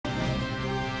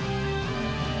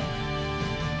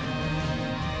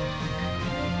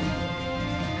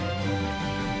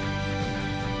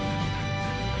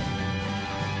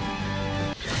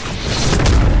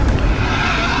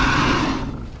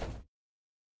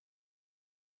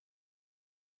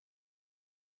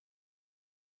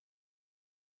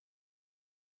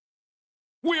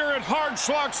We are at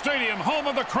Schlock Stadium, home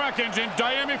of the Krakens in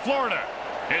Diami, Florida.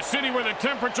 A city where the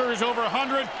temperature is over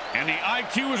 100 and the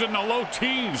IQ is in the low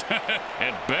teens,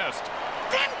 at best.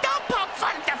 Then don't poke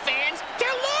fun at the fans.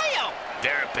 They're loyal.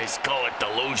 Therapists call it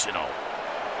delusional.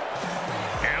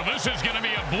 Now this is going to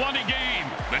be a bloody game.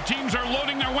 The teams are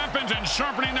loading their weapons and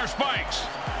sharpening their spikes.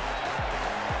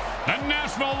 The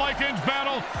Gnashville Lycans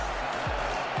battle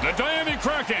the Diami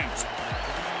Krakens.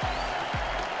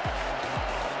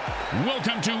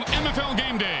 Welcome to MFL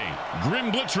Game Day.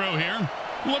 Grim Blitzrow here.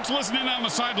 Let's listen in on the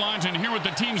sidelines and hear what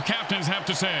the team's captains have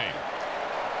to say.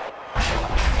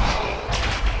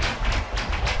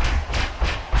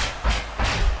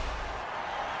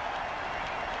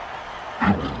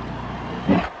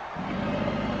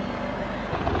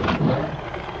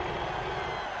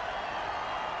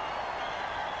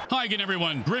 Hi again,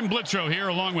 everyone. Grim Blitzrow here,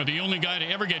 along with the only guy to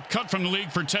ever get cut from the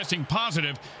league for testing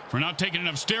positive for not taking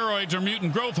enough steroids or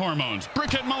mutant growth hormones.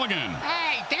 Brickhead Mulligan.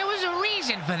 Hey, there was a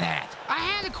reason for that. I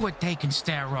had to quit taking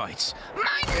steroids.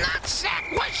 My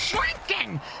nutsack was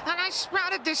shrinking, and I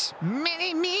sprouted this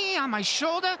mini me on my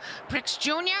shoulder. Bricks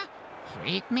Jr.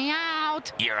 freaked me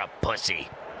out. You're a pussy.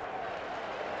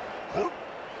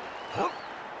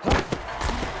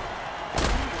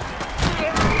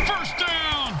 First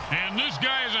down! And this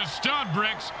guy is a stud,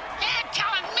 Bricks. They're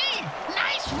telling me.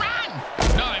 Nice run.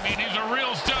 No, I mean, he's a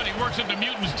real stud. He works at the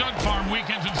Mutant Stud Farm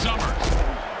weekends and summers.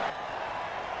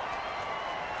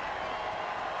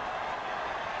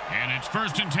 And it's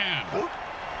 1st and 10.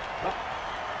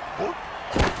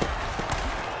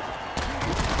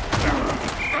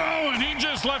 Oh, and he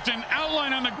just left an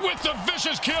outline on with the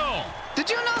vicious kill. Did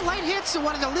you know light hits are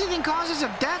one of the leading causes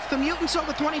of death for mutants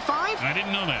over 25? I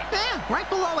didn't know that. Yeah, right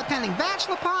below attending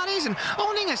bachelor parties and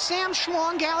owning a Sam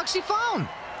Schlock Galaxy phone.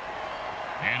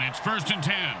 And it's 1st and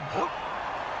 10.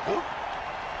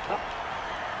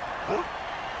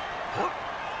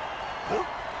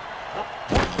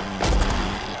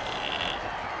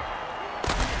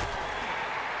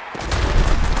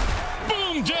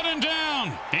 Boom, dead and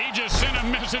down. He just sent a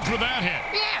message with that hit.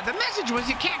 Yeah, the message was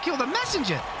you can't kill the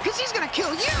messenger, because he's going to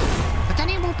kill you. But then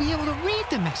he won't be able to read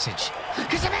the message,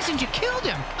 because the messenger killed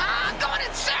him. I'm going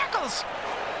in circles.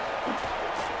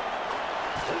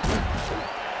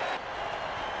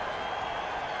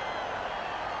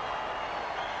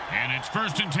 And it's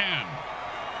 1st and 10.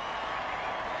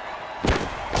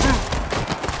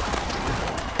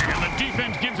 And the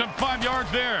defense gives up 5 yards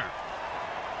there.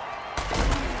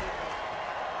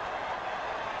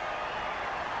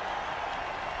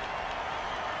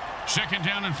 Second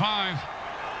down and 5.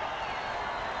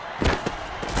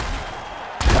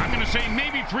 I'm going to say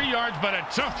maybe 3 yards, but a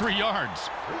tough 3 yards.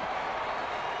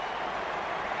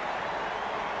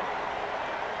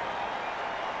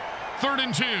 Third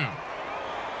and 2.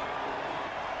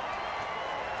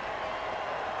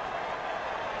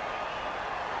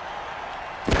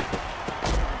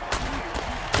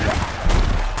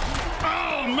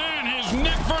 Oh, man, his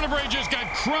neck vertebrae just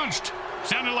got crunched.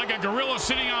 Sounded like a gorilla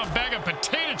sitting on a bag of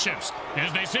potato chips.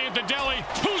 As they say at the deli,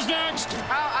 who's next? Can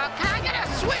I get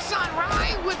a Swiss on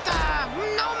rye with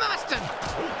no mustard?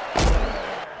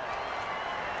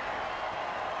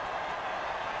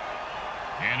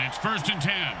 And it's 1st and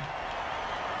 10.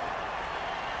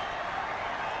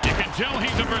 You can tell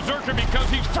he's a berserker because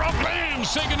he's from Bam!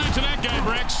 Say goodnight to that guy,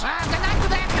 Bricks. Good night to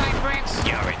that guy, Bricks.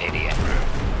 You're an idiot.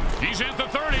 He's at the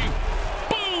 30.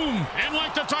 Boom! And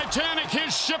like the Titanic,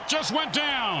 his ship just went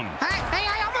down. Hey,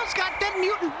 I almost got dead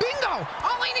mutant bingo.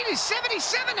 All I need is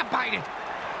 77 to bite it.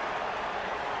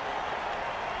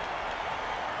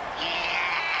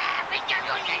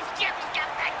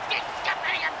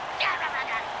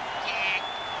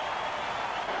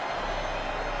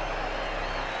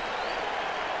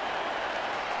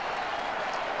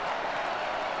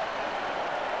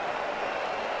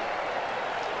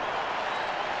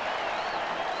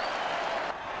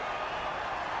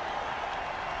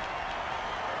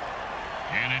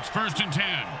 And it's 1st and 10.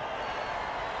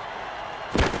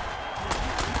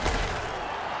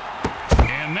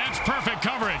 And that's perfect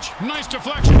coverage. Nice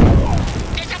deflection.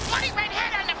 There's a bloody red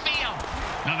head on the field.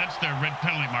 No, that's their red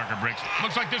penalty marker, Bricks.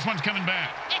 Looks like this one's coming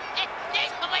back.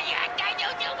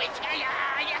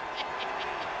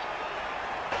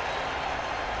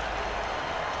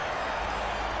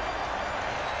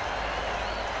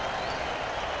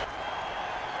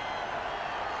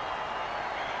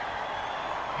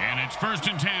 And it's 1st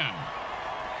and 10.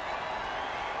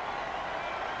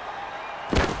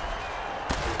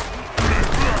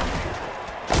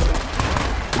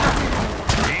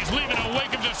 He's leaving a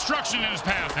wake of destruction in his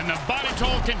path, and the body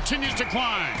toll continues to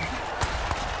climb.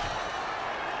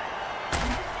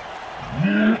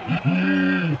 And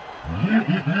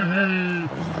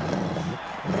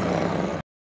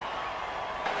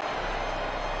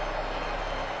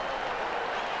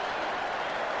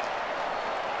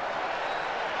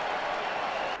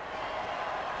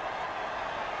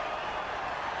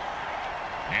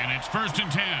it's 1st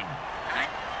and 10. Hot.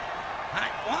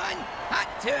 Hot 1.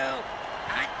 Hot 2.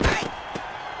 Hot 3.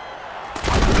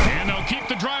 And they'll keep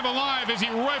the drive alive as he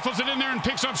rifles it in there and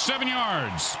picks up 7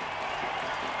 yards.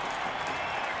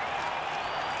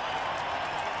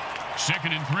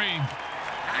 2nd and 3.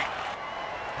 Hot.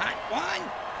 Hot 1.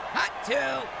 Hot 2.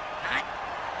 Hot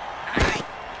 3.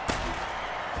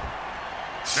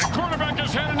 The quarterback has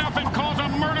had enough and calls a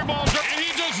murder ball. And he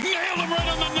just nailed him right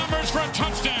on the numbers for a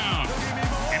touchdown.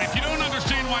 And if you don't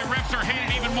understand why refs are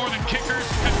hated even more than kickers,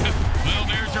 well,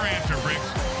 there's your answer, Briggs.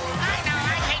 I know,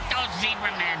 I hate those zebra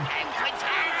men.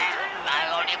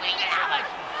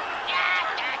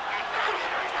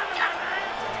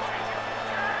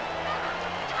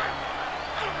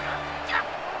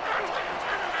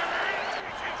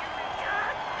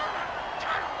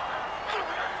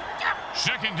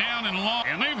 Second down and long,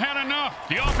 and they've had enough.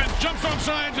 The offense jumps on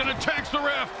sides and attacks the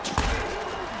ref.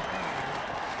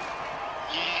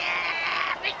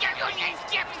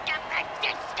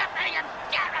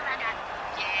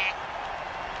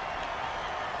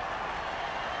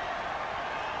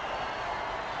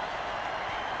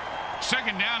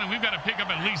 Second down, and we've got to pick up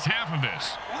at least half of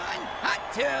this. 1. Hot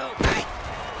 2. Hot.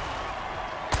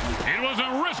 It was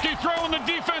a risky throw, and the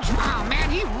defense. Oh, man,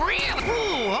 he really...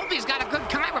 Ooh, hope he's got a good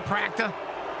chiropractor.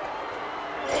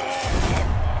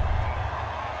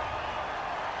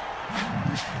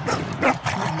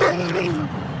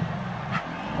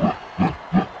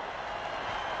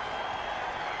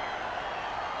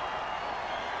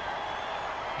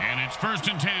 And it's 1st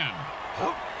and 10.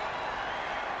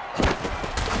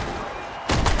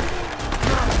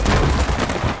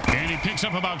 And he picks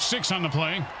up about 6 on the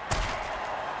play.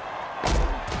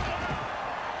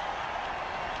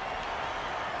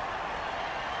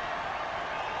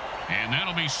 And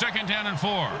that'll be 2nd down and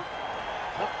 4.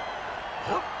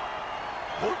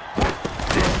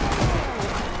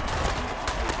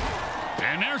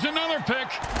 And there's another pick.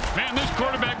 Man, this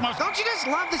quarterback must... Don't you just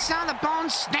love the sound of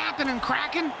bones snapping and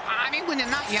cracking? I mean, when they're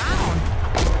not yawn.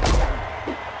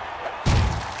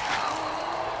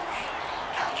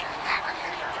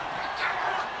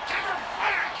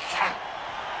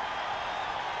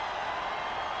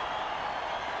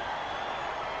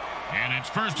 And it's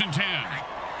 1st and 10.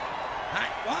 Hot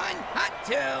 1. Hot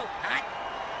 2. Hot.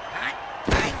 Hot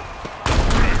 3.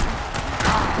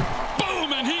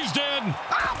 Boom, and he's dead.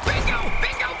 Oh, bingo!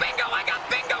 Bingo, bingo! I got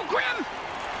bingo, Grim!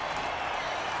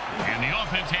 And the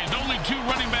offense has only 2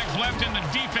 running backs left, and the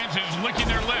defense is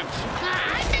licking their lips.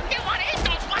 I think they want to hit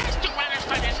those last 2 runners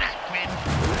for this win.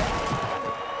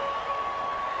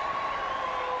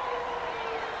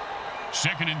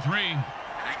 Second and 3.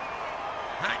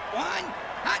 Hot 1.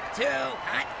 Hot 2.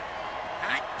 Hot.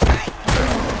 Hot 3.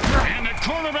 And the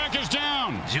cornerback is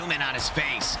down. Zoom in on his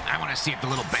face. I want to see if the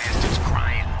little bastard's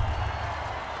crying.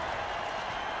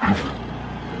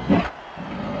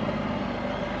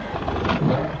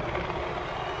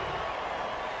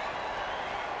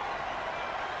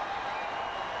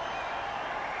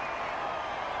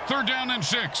 Third down and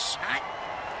 6. Hot.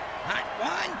 Hot 1.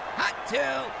 Hot 2.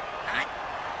 Hot.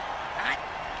 Hot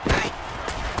 3.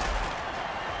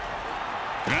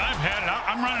 I've had it.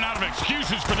 I'm running out of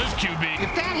excuses for this QB.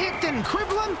 If that hit didn't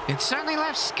cripple him, it certainly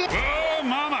left Skip. Oh,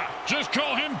 mama. Just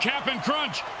call him Cap'n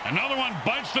Crunch. Another one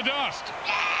bites the dust.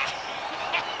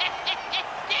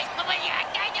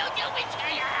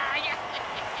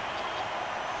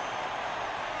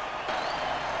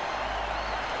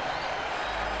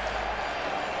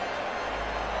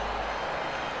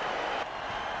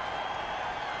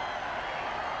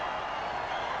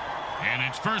 And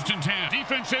it's 1st and 10.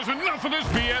 Defense says enough of this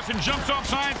BS and jumps off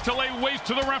sides to lay waste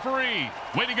to the referee.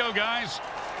 Way to go, guys.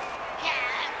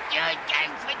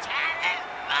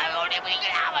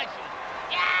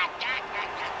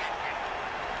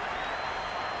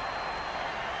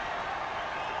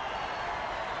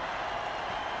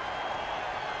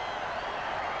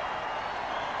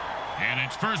 And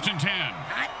it's 1st and 10.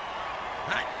 Hot.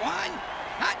 Hot 1.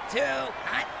 Hot 2.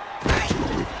 Hot 3.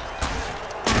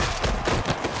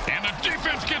 And the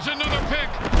defense gets another pick.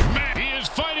 Man, he is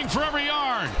fighting for every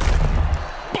yard.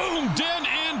 Boom, dead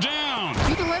and down.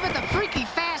 He delivered the freaky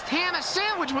fast hammer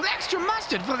sandwich with extra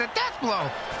mustard for the death blow.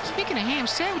 Speaking of ham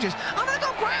sandwiches, I'm gonna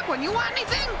go grab one. You want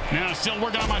anything? Yeah, still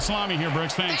working on my salami here,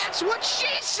 Brooks. Thanks. That's what she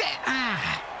said.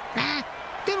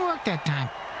 Didn't work that time.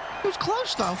 It was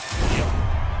close, though.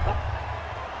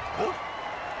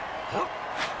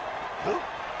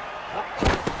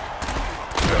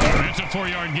 That's a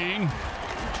 4-yard gain.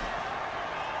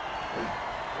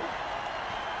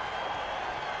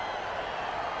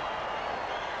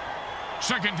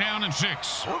 Second down and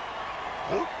 6.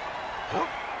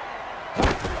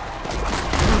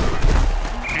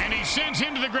 And he sends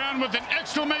him to the ground with an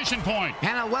exclamation point.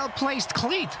 And a well-placed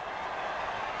cleat.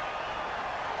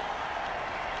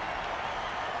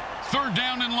 Third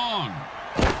down and long.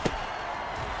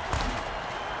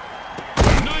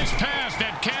 Nice pass.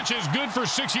 That catch is good for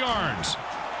 6 yards.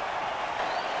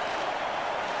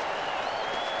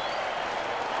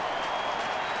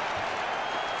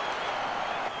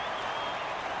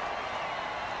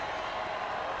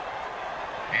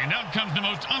 And out comes the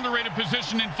most underrated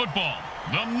position in football,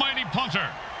 the mighty punter.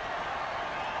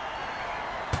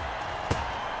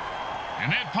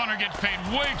 And that punter gets paid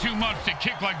way too much to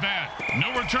kick like that.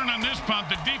 No return on this punt.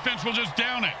 The defense will just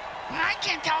down it. I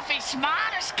can't tell if he's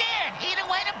smart or scared. Either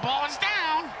way, the ball is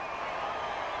down.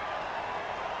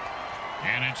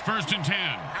 And it's first and 10.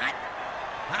 Hot.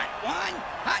 Hot 1.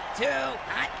 Hot 2.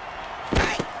 Hot.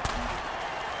 Right.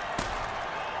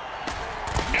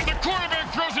 And the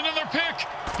quarterback throws another pick.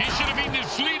 He should have eaten his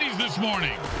Sleeties this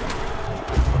morning.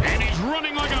 And he's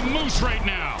running like a moose right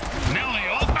now. Now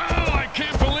I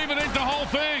can't believe it ain't the whole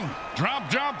thing. Drop,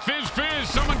 drop, fizz, fizz.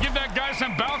 Someone give that guy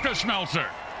some Balka-Schmelzer.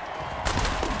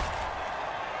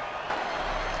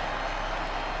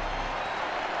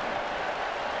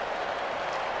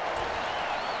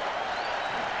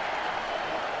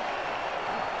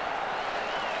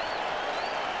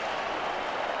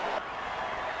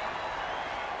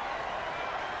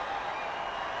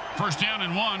 First down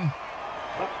and 1.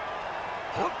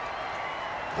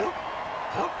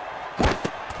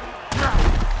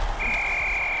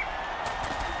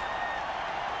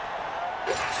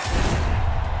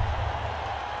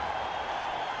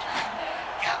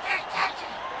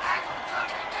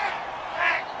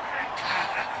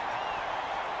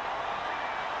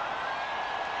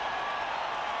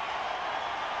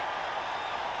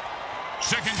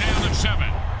 Second down and 7.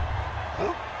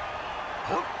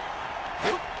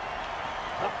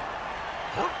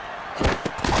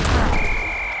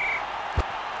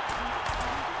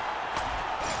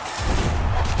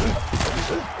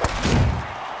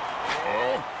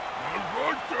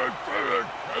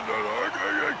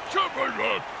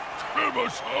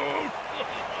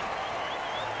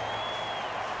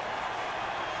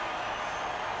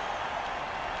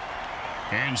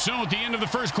 And so at the end of the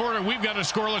first quarter, we've got a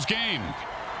scoreless game.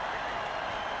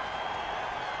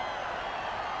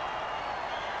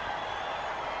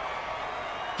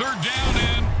 Third down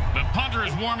in. The punter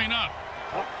is warming up.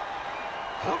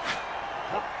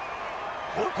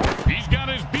 He's got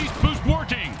his beast boost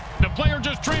working. The player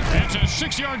just tripped. It's a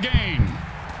 6-yard gain.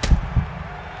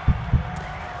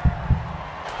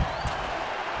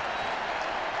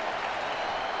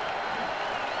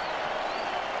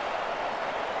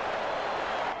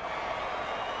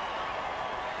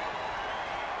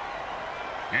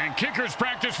 And kickers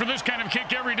practice for this kind of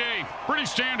kick every day. Pretty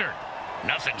standard.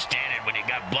 Nothing standard when you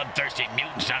got bloodthirsty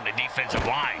mutants on the defensive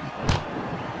line.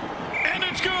 And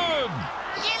it's good!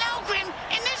 You know, Grim,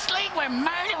 in this league where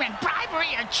murder and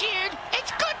bribery are cheered,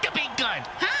 it's good to be good,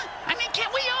 huh? I mean,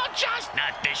 can't we all just...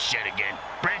 Not this shit again.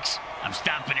 Bricks, I'm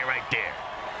stopping it right there.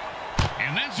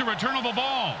 And that's a returnable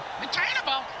ball.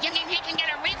 Returnable? You mean he can get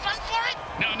a refund for it?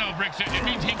 No, Bricks, it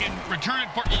means he can return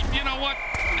it for... You know what?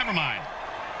 Never mind.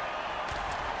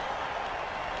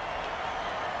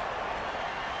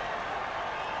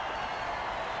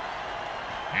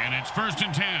 And it's first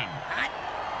and 10. Hot.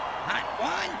 Hot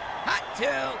 1. Hot 2.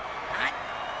 Hot.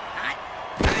 Hot.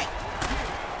 Right.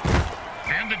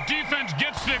 And the defense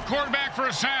gets the quarterback for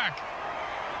a sack.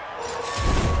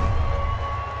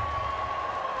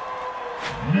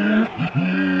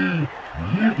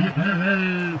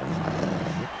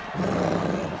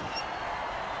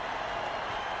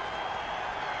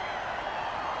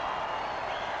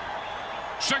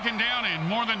 Second down and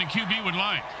more than the QB would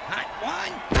like. Hot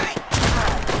 1. Right.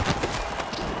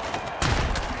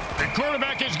 The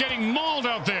quarterback is getting mauled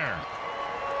out there.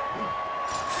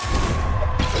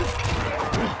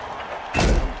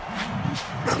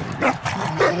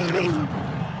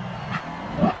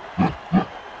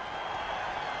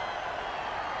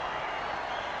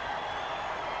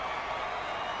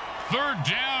 Third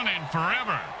down and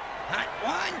forever. Hot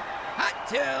 1. Hot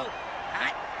 2.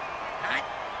 Hot. Hot.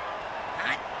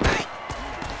 Hot. Right.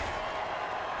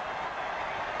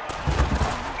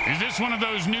 Is this one of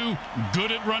those new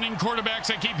good at running quarterbacks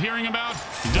I keep hearing about?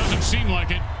 It doesn't seem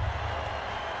like it.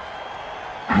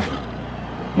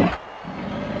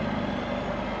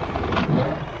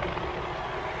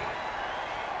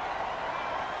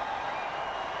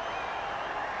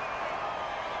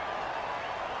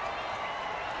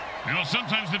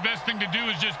 Sometimes the best thing to do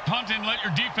is just punt and let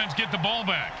your defense get the ball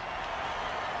back.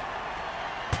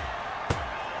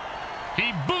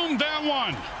 He boomed that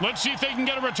one. Let's see if they can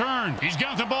get a return. He's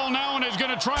got the ball now and is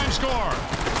going to try and score.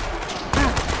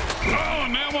 Oh,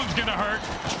 and that one's going to hurt.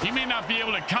 He may not be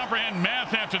able to comprehend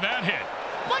math after that hit.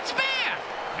 What's math?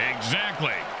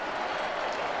 Exactly.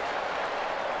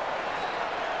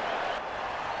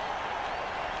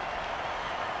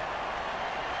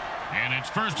 And it's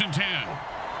 1st and 10.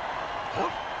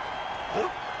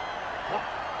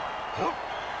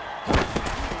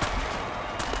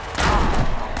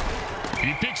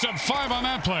 He picks up 5 on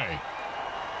that play.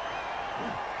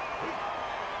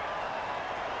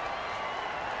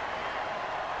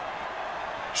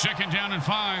 Second down and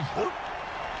 5.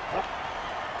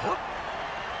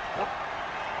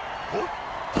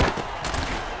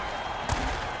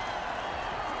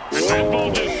 That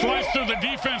ball just sliced through the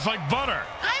defense like butter.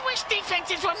 I wish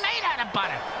defenses were made out of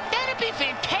butter. That'd be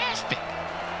fantastic.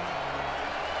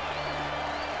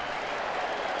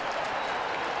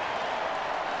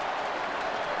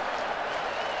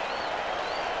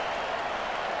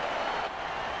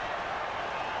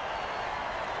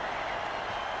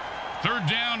 Third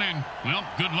down and, well,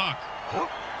 good luck.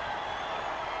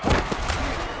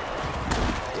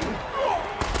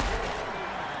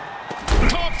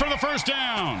 Caught for the first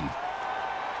down.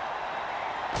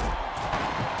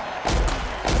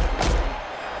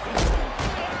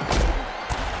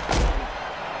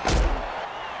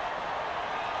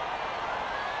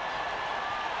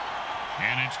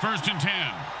 And it's 1st and 10.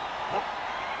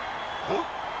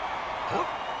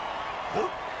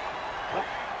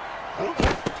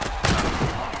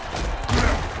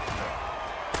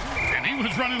 He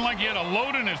was running like he had a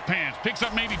load in his pants. Picks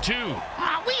up maybe 2.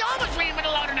 We always ran with a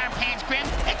load in our pants, Grim.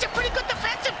 It's a pretty good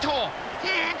defensive tool.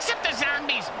 Except the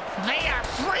zombies. They are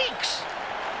freaks.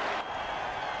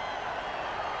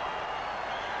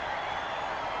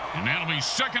 And that'll be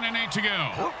 2nd and 8 to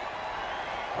go.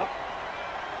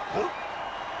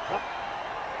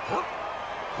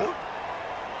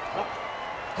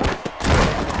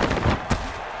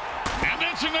 And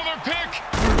that's another pick.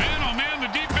 Man, oh man, the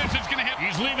defense is going to hit.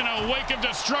 He's leaving a wake of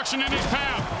destruction in his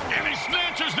path. And he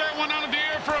snatches that one out of the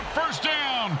air for a first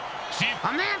down. See if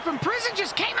A man from prison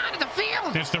just came onto the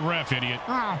field. it's the ref, idiot.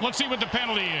 Oh. Let's see what the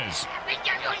penalty is.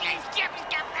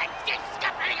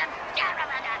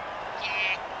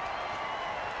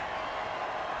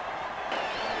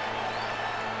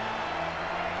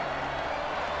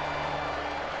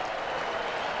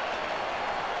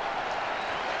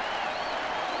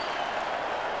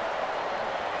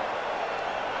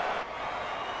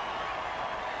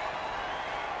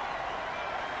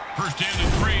 First down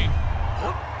and 3.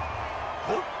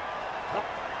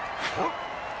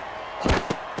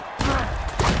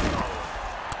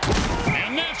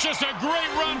 And that's just a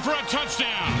great run for a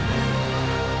touchdown.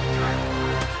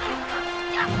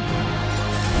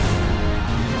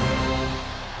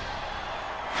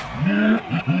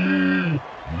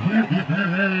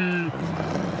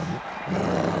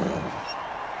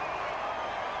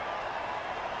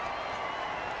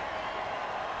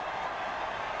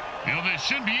 You know, this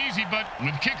should be easy, but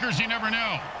with kickers, you never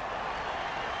know.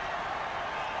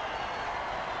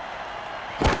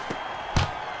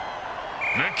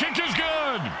 The kick is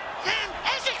good.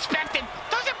 As expected,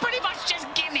 those are pretty much just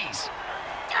gimmies.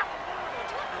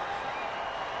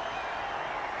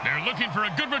 They're looking for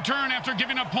a good return after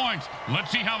giving up points.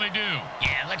 Let's see how they do.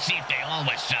 Yeah, let's see if they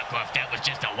always suck or if that was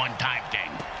just a one-time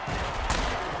thing.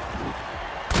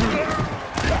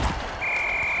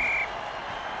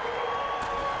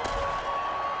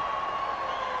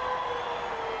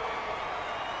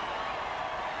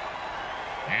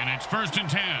 And it's 1st and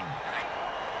 10.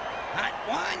 Hot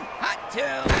 1, hot 2.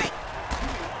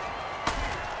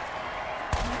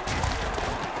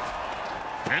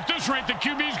 At this rate, the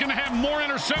QB's going to have more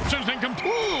interceptions than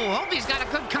Ooh, hope he's got a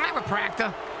good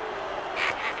chiropractor.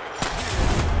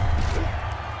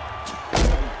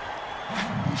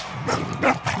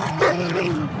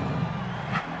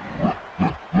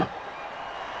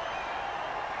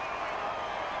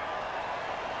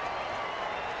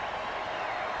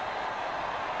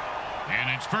 And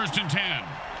it's 1st and 10.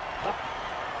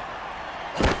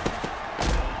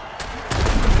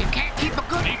 You can't keep a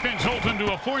good... Defense holds him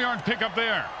to a 4-yard pickup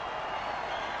there.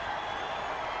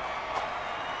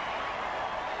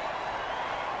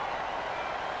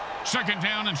 Second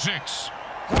down and 6.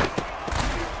 He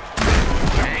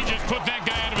just put that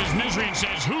guy out of his misery and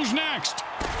says, who's next?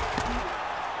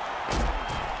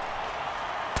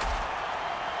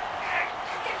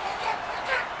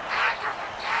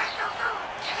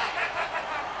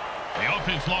 The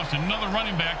offense lost lost another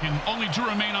running back and only 2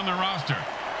 remain on their roster.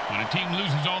 When a team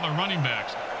loses all their running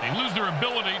backs, they lose their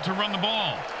ability to run the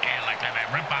ball. Yeah, like if I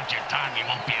rip out your tongue, you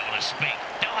won't be able to speak.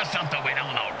 Tell us something we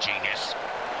don't know, genius.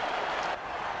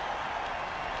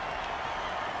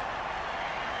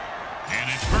 And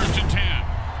it's 1st and 10.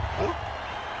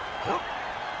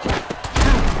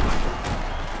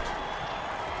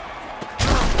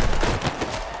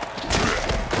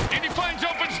 And he finds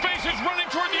open spaces running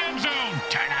toward the end zone.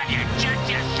 Turn on your jets,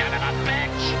 you son of a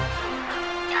bitch.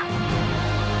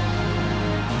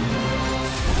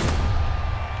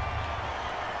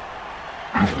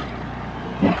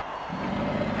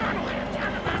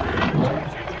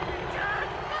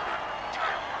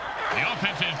 The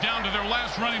offense is down to their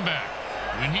last running back.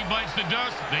 When he bites the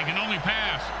dust, they can only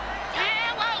pass.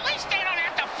 Yeah, well, at least they don't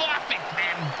have to forfeit,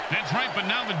 man. That's right, but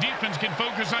now the defense can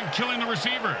focus on killing the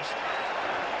receivers.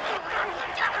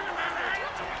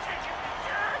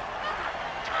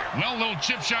 Well, little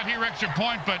chip shot here, extra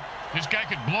point, but this guy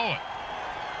could blow it.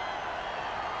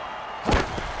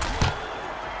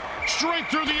 Straight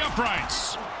through the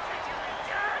uprights.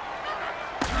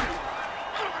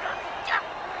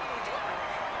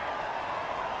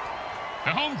 The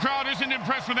home crowd isn't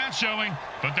impressed with that showing,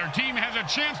 but their team has a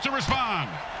chance to respond.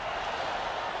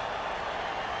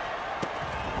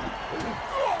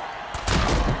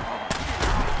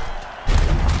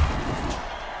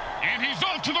 And he's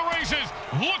off to the races.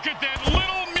 Look at that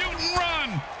little mutant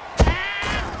run.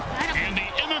 And the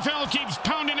MFL keeps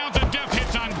pounding out the death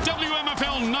hits on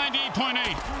WMFL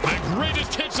 98.8, the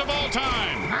greatest hits of all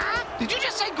time. Huh? Did you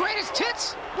just say greatest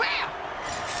hits? Where?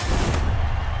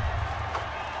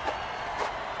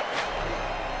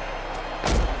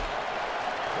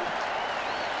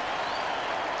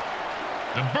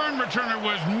 The burn returner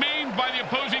was maimed by the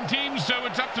opposing team, so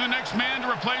it's up to the next man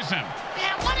to replace him.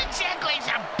 Yeah, what exactly is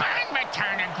a burn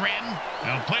returner, Grim?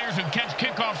 Now, players who catch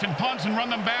kickoffs and punts and run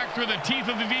them back through the teeth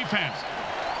of the defense.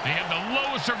 They have the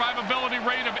lowest survivability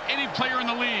rate of any player in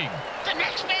the league. The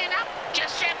next man up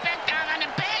just sat back down on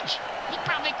the bench. He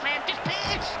probably cramped his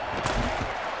pants.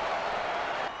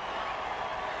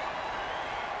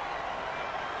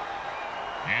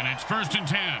 And it's 1st and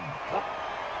 10.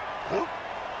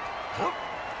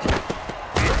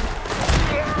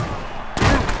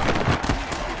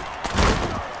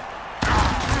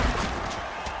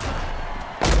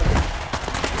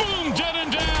 Boom, dead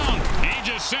and down. He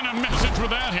just sent a message with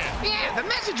that hit. Yeah, the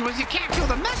message was you can't kill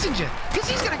the messenger, because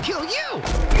he's gonna kill you.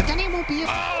 But then he won't be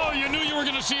able... Oh, you knew you were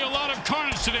going to see a lot of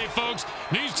carnage today, folks.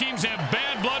 These teams have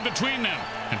bad blood between them.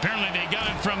 Apparently, they got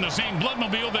it from the same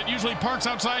bloodmobile that usually parks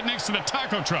outside next to the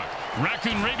taco truck.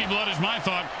 Raccoon rabies blood is my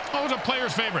thought. Always a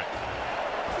player's favorite.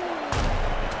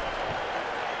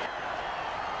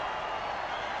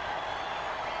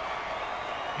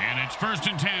 And it's 1st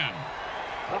and 10.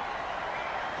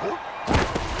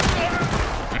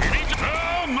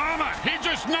 Oh, mama! He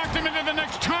just knocked him into the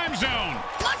next time zone.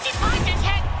 Once he finds his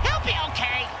head, he'll be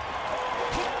okay.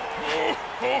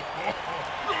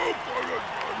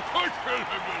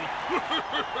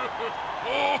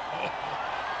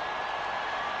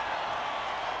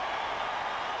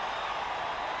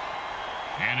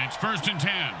 And it's 1st and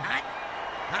 10. Hot,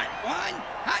 hot 1,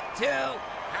 hot 2,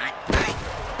 hot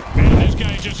 3. And this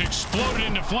guy just exploded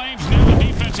into flames. Now the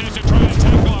defense has to try to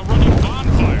tackle a running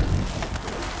bonfire.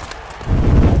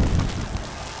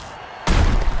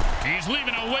 He's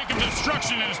leaving a wake of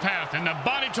destruction in his path, and the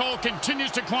body toll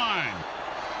continues to climb.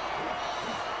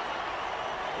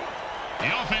 The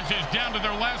offense is down to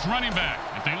their last running back.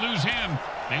 If they lose him,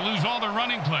 they lose all their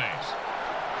running plays.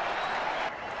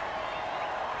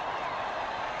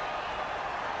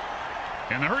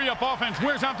 And the hurry-up offense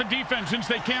wears out the defense since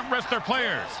they can't rest their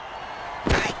players.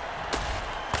 And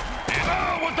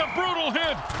oh, what a brutal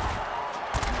hit!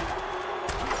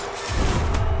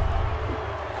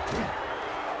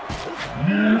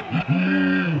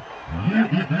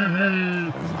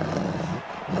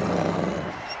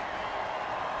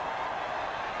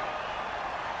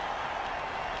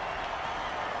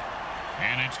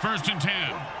 And it's 1st and 10.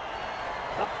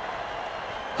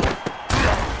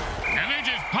 And they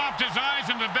just popped his eyes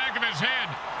in the back of his head.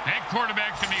 That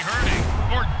quarterback could be hurting,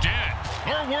 or dead,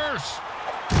 or worse.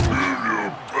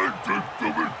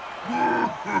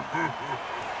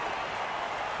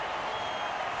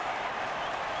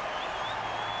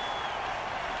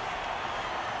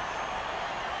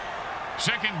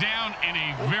 Second down and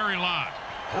a very lot.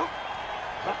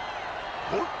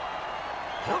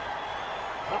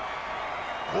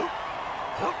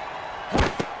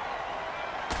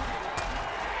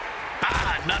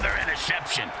 Another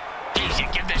interception. Easy,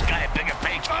 give this guy a bigger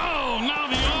paycheck. Oh, now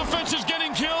the offense is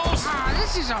getting kills. This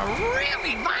This is a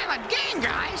really violent game,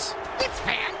 guys. It's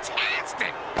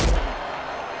fantastic.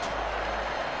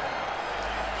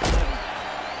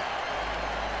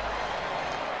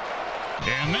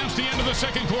 And that's the end of the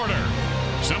second quarter.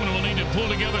 Someone will need to pull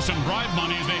together some bribe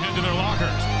money as they head to their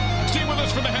lockers. Stay with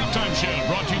us for the halftime show,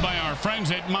 brought to you by our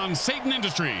friends at Monsatan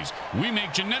Industries. We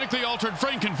make genetically altered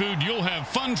frankenfood you'll have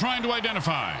fun trying to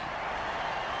identify.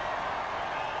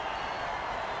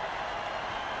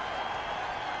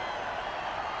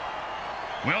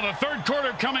 Well, the third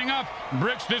quarter coming up.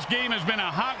 Bricks, this game has been a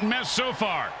hot mess so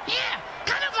far. Yeah,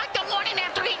 kind of like the morning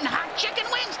after eating hot chicken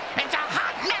wings. It's a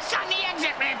hot mess on the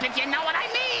exit ramp, if you know what I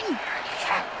mean.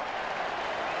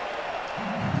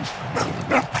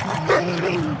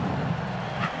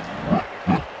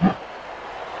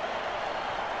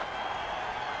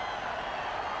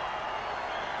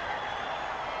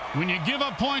 When you give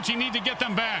up points, you need to get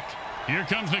them back. Here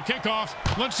comes the kickoff.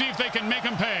 Let's see if they can make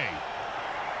them pay.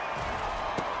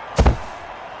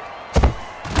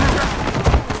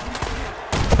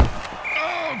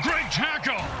 Oh, great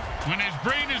tackle. When his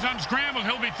brain is unscrambled,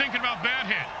 he'll be thinking about that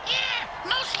hit. Yeah,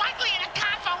 most likely in a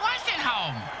confa was at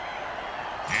home.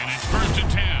 And it's 1st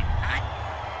and 10. Hot.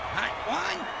 Hot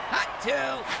one. Hot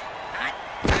two. Hot.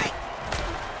 Hot.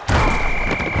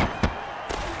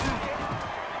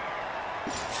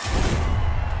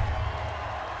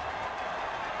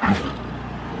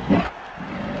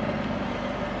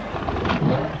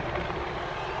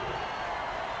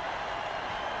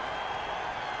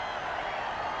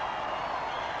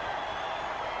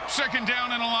 Second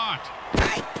down and a lot.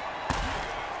 Hot.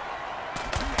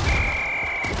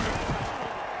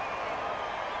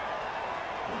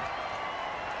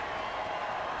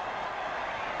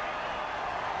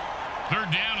 Third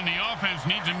down, and the offense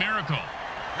needs a miracle.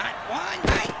 Hot one.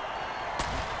 Hot.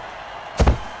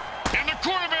 And the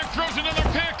quarterback throws another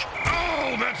pick.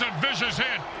 Oh, that's a vicious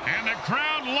hit. And the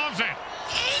crowd loves it.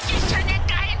 He just turned that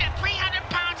guy into 300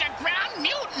 pounds of ground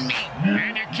mutiny.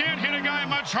 And you can't hit a guy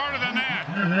much harder than that.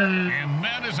 And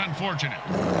that is unfortunate.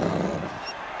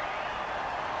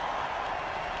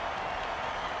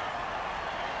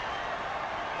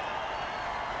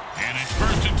 And it's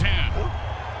 1st and 10.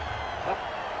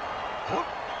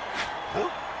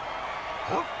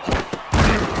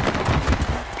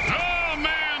 Oh,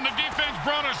 man, the defense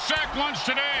brought a sack lunch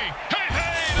today. Hey,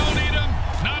 hey, don't eat him.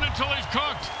 Not until he's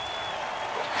cooked.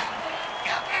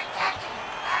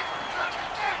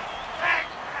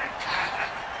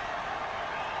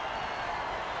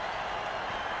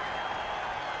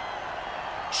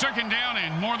 Second down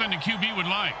and more than the QB would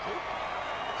like.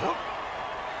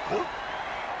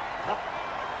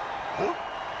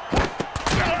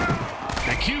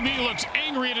 The QB looks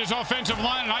angry at his offensive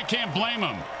line, and I can't blame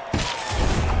him.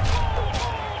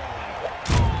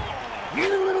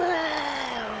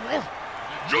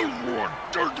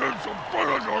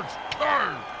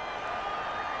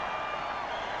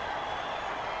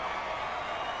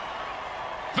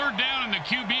 Third down, and the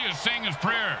QB is saying his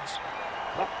prayers.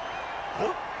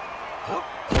 Oh,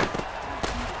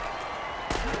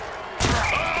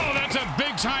 that's a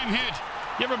big-time hit.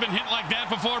 You ever been hit like that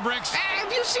before, Bricks?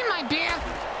 Have you seen my beer?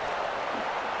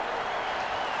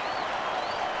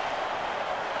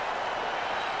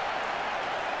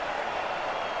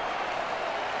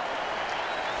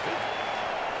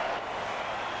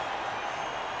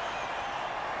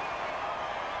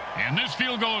 And this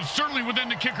field goal is certainly within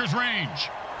the kicker's range.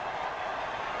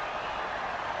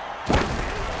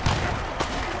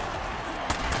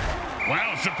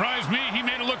 Wow, surprised me. He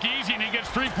made it look easy, and he gets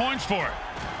 3 points for it.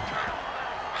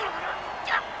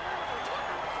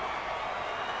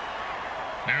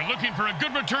 They're looking for a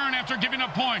good return after giving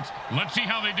up points. Let's see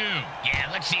how they do. Yeah,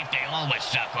 let's see if they always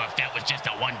suck or if that was just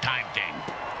a one-time thing.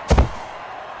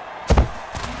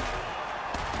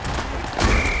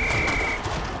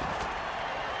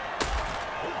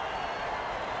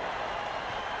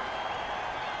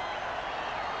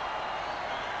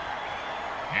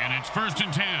 And it's 1st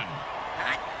and 10.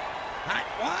 Hot. Hot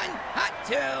one. Hot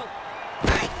two.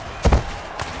 Hot.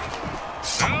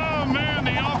 Oh, man,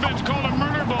 the offense called a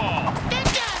murder ball.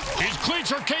 His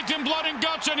cleats are caked in blood and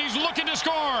guts, and he's looking to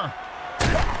score.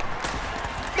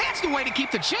 That's the way to keep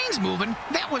the chains moving.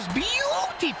 That was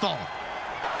beautiful.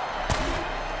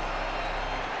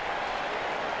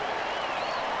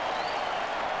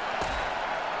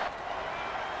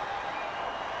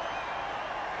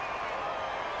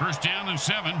 First down and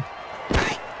 7.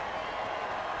 Hot.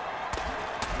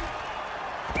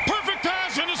 Perfect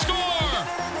pass and a score!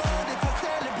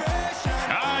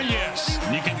 Ah, yes.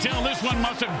 You can tell this one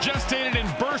must have gestated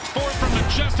and burst forth from the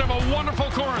chest of a wonderful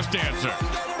chorus dancer.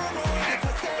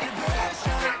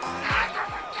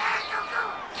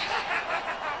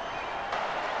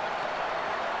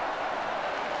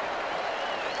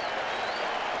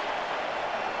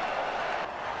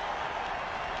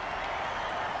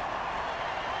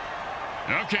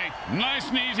 Okay, nice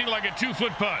and easy like a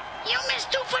 2-foot putt. You miss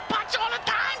 2-foot putts all the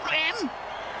time, Grim.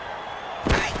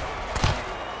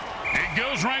 It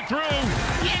goes right through.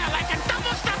 Yeah, like a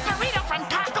double-stuffed burrito from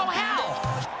Taco Hell.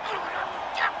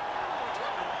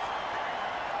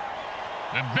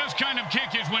 The best kind of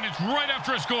kick is when it's right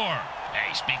after a score.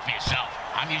 Hey, speak for yourself.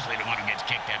 I'm usually the one who gets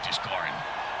kicked after scoring.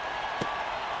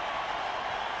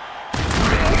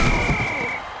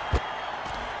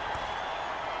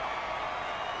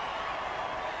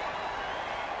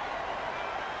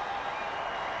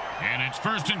 And it's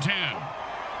 1st and 10.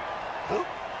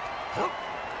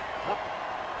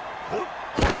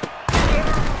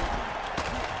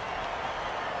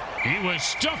 He was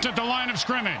stuffed at the line of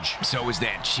scrimmage. So was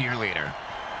that cheerleader.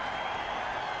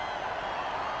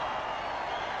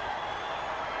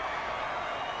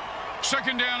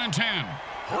 Second down and 10.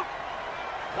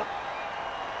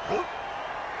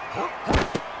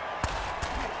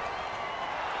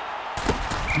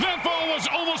 That ball was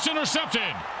almost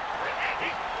intercepted.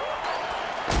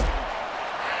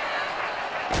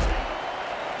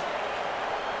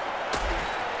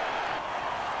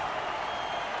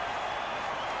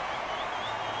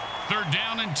 Third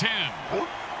down and 10.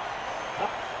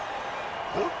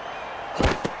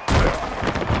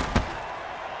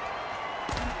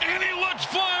 And he lets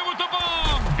fly with the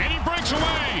bomb. And he breaks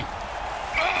away.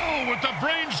 Oh, with the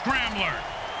brain scrambler.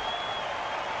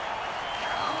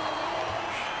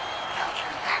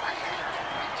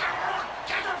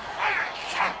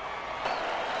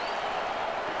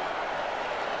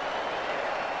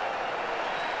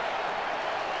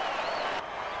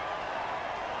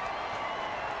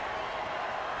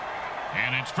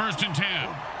 And it's 1st and 10.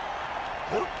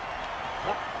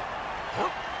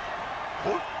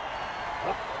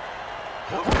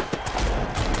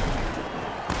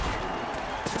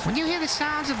 When you hear the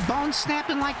sounds of bones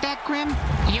snapping like that, Grim,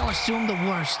 you assume the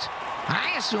worst.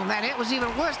 I assume that it was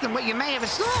even worse than what you may have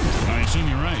assumed. I assume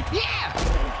you're right. Yeah!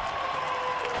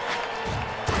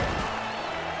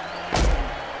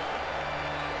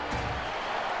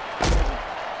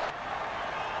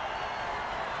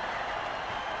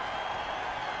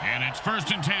 And it's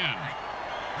 1st and 10.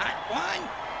 Hot 1,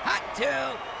 hot 2,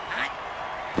 hot.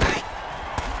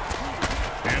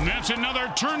 And that's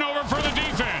another turnover for the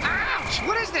defense. Ouch!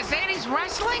 What is this, 80s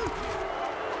wrestling?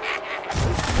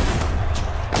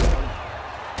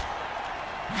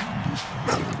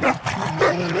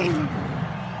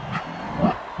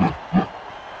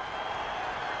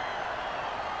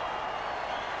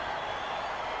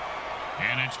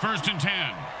 And it's 1st and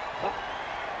 10.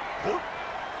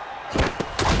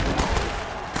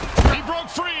 He broke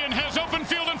free and has open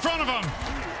field in front of him.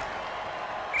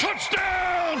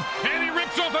 Touchdown! And he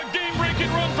rips off a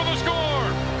game-breaking run for the score.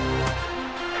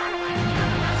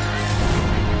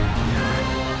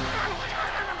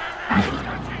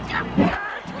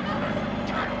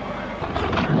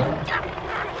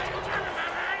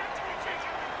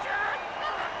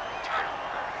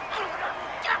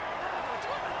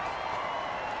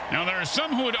 Now, there are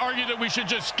some who would argue that we should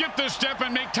just skip this step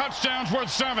and make touchdowns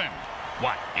worth 7.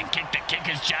 What, and kick the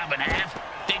kicker's job in half?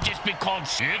 They'd just be called...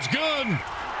 It's good.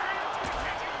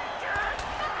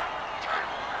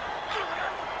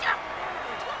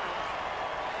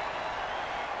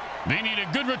 They need a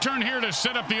good return here to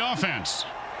set up the offense.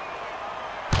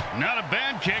 Not a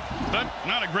bad kick, but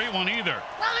not a great one either.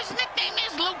 Well, his nickname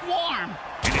is Lukewarm.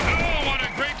 Oh, what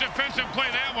a great defensive play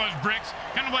that was, Bricks.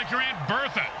 Kind of like your Aunt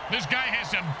Bertha. This guy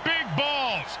has some big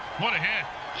balls. What a hit.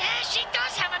 Yeah, she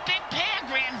does have a big pair,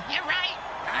 Grim. You're right.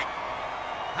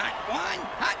 Hot 1,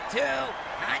 hot 2,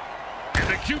 hot. And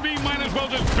the QB might as well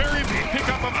just bury the pick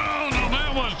up of... Oh, no,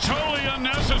 that was totally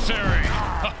unnecessary.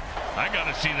 I got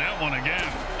to see that one again.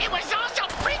 It was also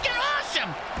freaking awesome.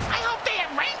 I hope they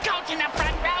had raincoats in the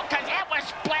front row because it was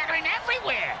splattering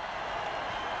everywhere.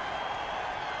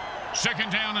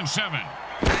 Second down and 7.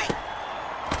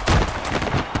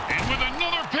 And with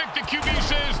another pick, the QB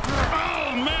says,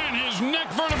 oh, man, his neck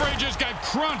vertebrae just got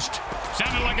crunched.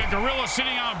 Sounded like a gorilla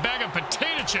sitting on a bag of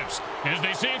potato chips. As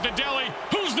they say at the deli,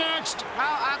 who's next?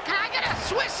 Can I get a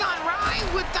Swiss on rye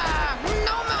with,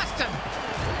 no mustard?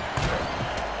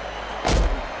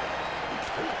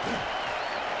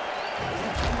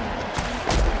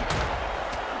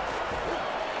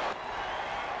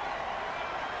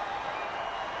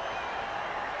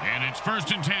 And it's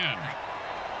 1st and 10.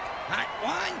 Hot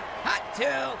 1, hot 2,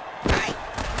 hot.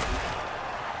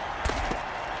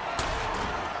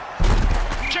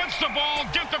 Catch the ball,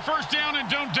 get the first down, and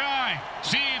don't die.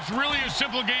 See, it's really a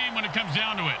simple game when it comes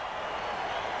down to it.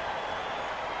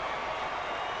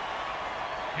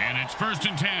 And it's 1st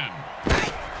and 10.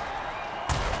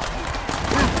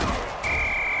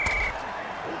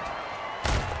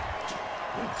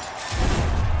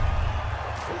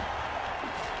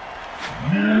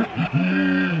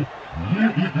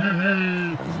 Second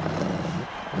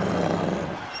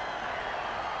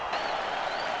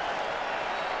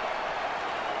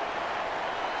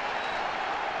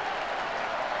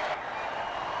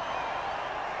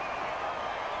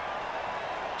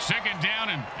down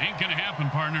and ain't gonna happen,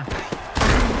 partner.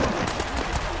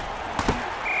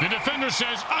 The defender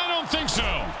says, I don't think so.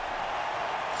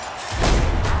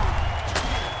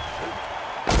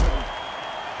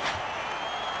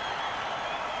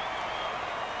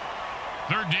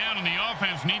 Third down and the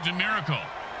offense needs a miracle.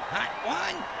 Hot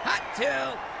one, hot two.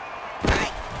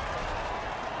 Right.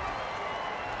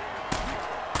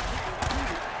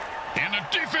 And the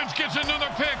defense gets another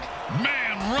pick.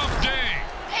 Man, rough day.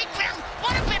 Hey, Grim,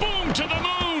 what if it... Boom to the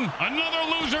moon. Another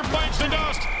loser bites the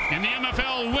dust. In the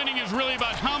MFL, winning is really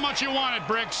about how much you want it,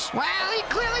 Bricks. Well, he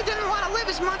clearly didn't want to live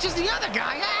as much as the other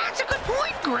guy. That's a good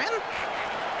point, Grim.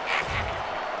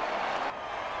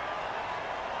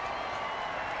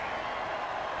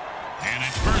 And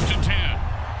it's 1st and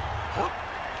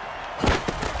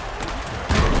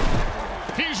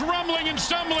 10. He's rumbling and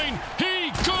stumbling.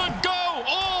 He could go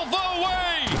all the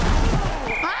way.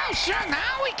 Oh, sure,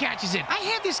 now he catches it. I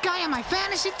had this guy on my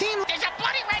fantasy team. There's a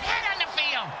bloody red head on the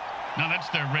field. No, that's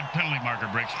their red penalty marker,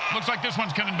 Bricks. Looks like this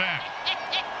one's coming back.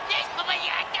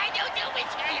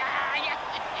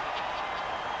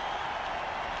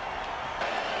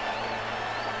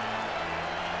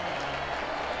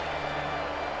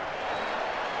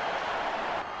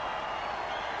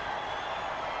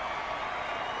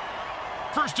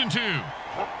 First and 2.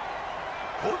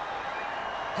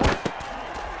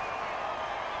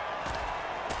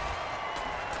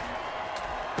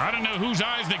 I don't know whose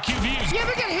eyes the QB is. You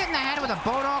ever get hit in the head with a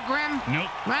boat-all, Grim? Nope.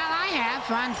 Well, I have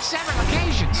on several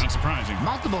occasions. Not surprising.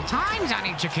 Multiple times on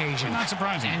each occasion. Not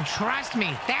surprising. And trust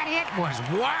me, that hit was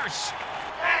worse.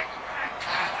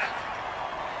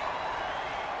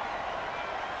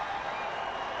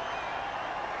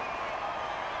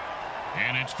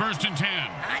 And it's 1st and 10.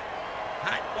 Hot,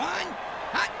 hot one,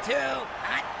 hot two,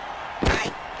 hot,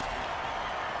 right.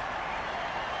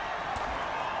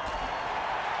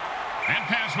 That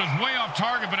pass was way off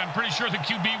target, but I'm pretty sure the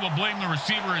QB will blame the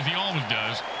receiver as he always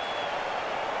does.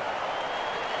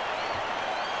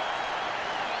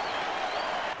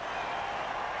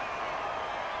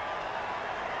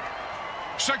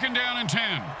 Second down and 10.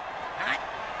 Hot,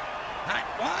 hot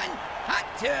one, hot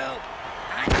two,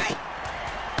 hot, right.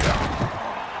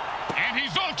 And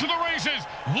he's off to the races.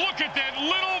 Look at that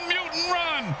little mutant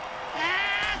run.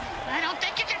 I don't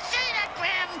think you can see that,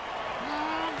 Grim.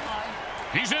 Oh, boy.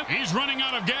 He's running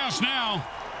out of gas now.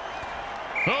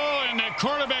 Oh, and the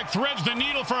quarterback threads the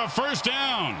needle for a first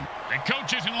down. The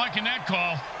coach isn't liking that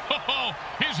call. Oh,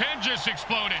 his head just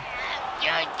exploded.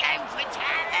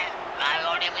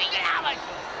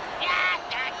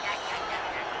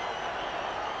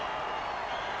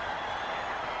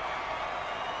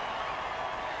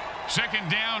 Second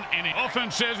down, and the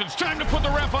offense says it's time to put the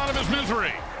ref out of his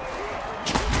misery.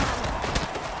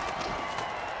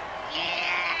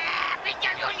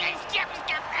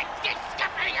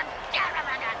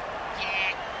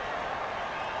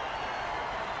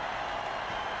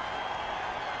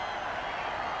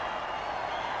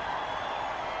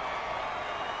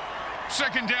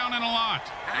 Second down and a lot.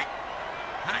 Hot,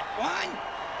 hot one,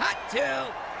 hot two,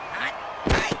 hot,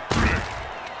 right.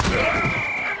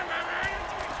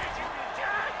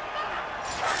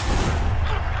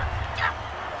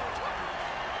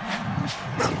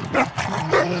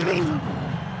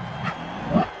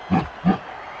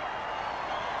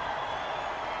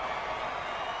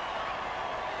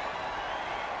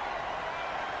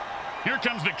 Here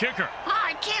comes the kicker. Oh,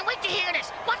 I can't wait to hear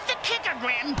this. What's the kicker,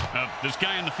 Grim? This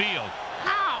guy in the field.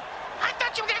 Oh, I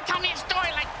thought you were going to tell me a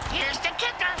story like, here's the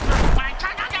kicker. When I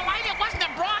turned on the light, it wasn't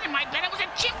a broad in my bed. It was a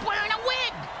chimp wearing a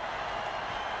wig.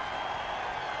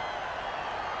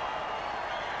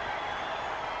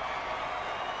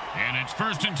 And it's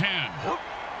 1st and 10.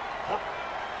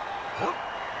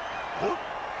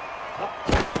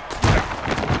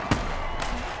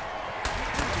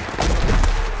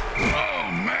 Oh,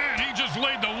 man, he just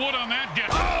laid the wood on that guy.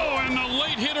 Oh, and the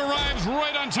late hit arrives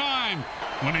right on time.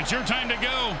 When it's your time to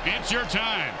go, it's your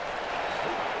time.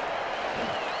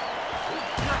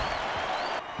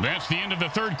 That's the end of the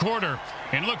third quarter.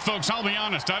 And look, folks, I'll be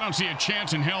honest, I don't see a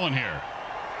chance in hell in here.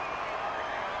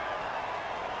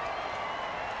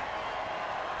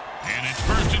 And it's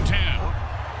 1st and 10.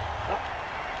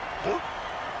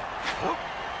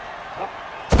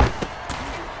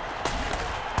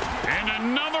 And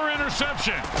another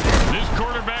interception. This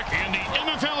quarterback and the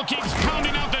MFL keeps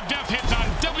pounding out the death hits on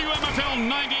WMFL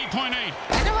 98.8.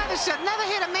 I know how the said never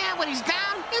hit a man when he's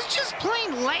down is just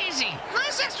plain lazy.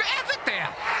 Nice extra effort there.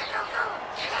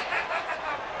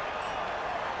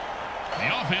 The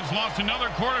offense lost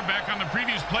another quarterback on the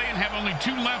previous play and have only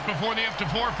 2 left before they have to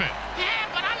forfeit. Yeah,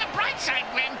 but on the bright side,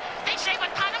 Grim, they save a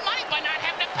ton of money by not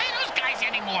having to pay those guys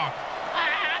anymore.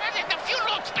 The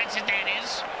funeral expenses, that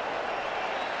is.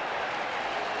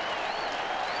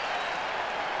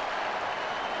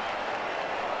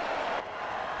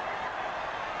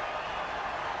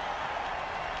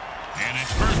 And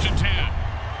it's 1st and 10.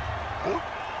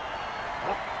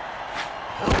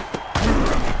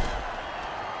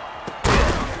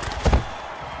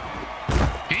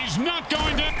 He's not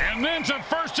going to, and then it's a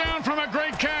 1st down from a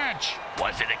great catch.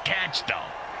 Was it a catch, though?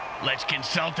 Let's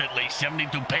consult at least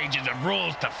 72 pages of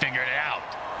rules to figure it out.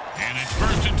 And it's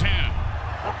 1st and 10.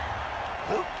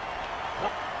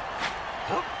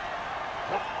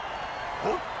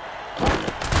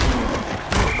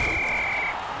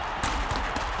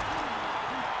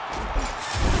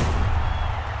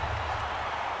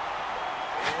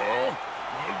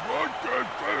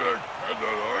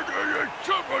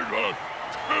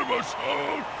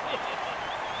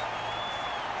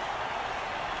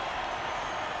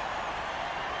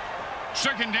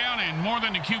 Second down and more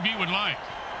than the QB would like.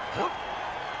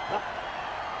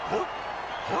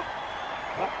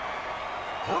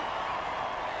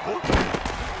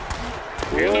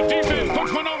 And the defense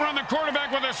puts one over on the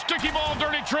quarterback with a sticky ball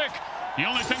dirty trick. The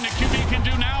only thing the QB can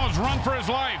do now is run for his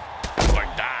life. Or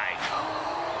die.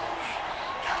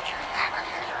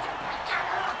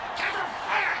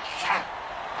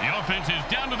 The offense is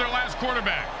down to their last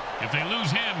quarterback. If they lose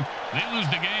him, they lose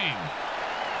the game.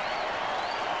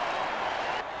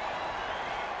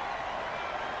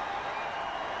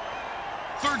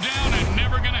 Third down and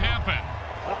never going to happen.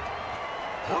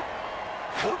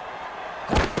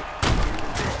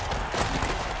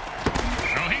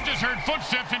 So he just heard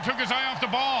footsteps and took his eye off the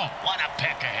ball. What a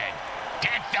pick ahead.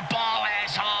 Get the ball,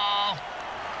 asshole.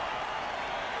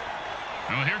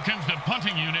 Well, here comes the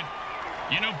punting unit.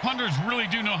 You know, punters really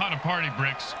do know how to party,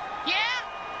 Bricks. Yeah?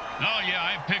 Oh, yeah,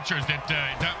 I have pictures that,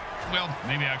 well,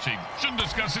 maybe I actually shouldn't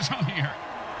discuss this on here.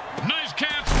 Nice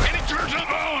catch, and he turns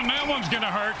up. Oh, and that one's going to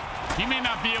hurt. He may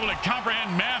not be able to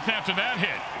comprehend math after that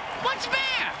hit. What's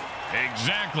math?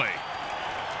 Exactly.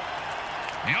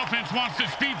 The offense wants to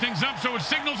speed things up, so it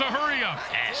signals a hurry up.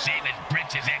 Same as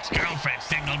Bricks' ex-girlfriend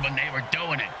signaled when they were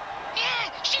doing it. Yeah,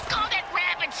 she called it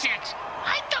rabbit sex.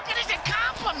 I took it as a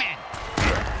compliment.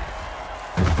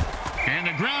 And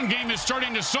the ground game is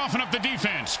starting to soften up the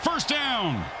defense. 1st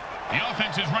down. The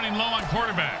offense is running low on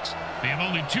quarterbacks. They have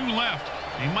only 2 left.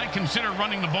 They might consider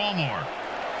running the ball more.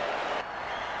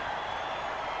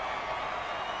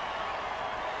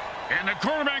 And the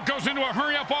quarterback goes into a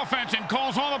hurry-up offense and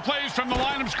calls all the plays from the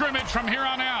line of scrimmage from here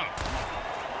on out.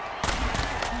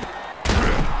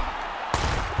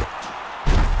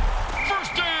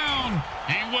 First down.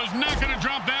 He was not going to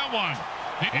drop that one.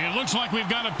 It looks like we've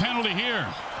got a penalty here.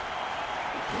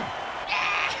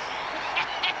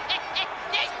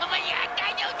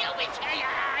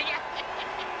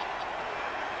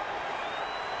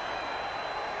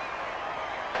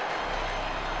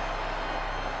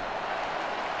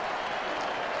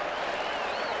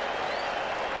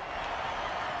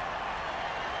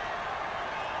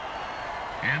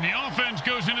 And the offense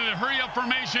goes into the hurry-up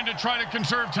formation to try to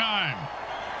conserve time.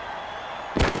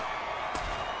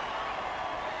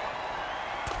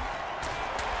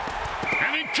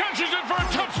 And he catches it for a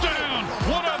touchdown.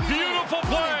 What a beautiful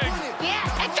play.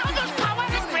 Yeah, it's almost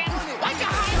poetic, Grim. Like a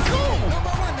haiku.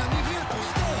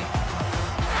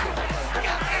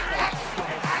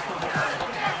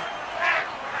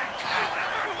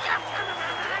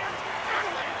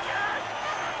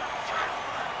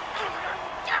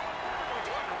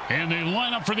 And they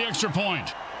line up for the extra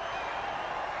point.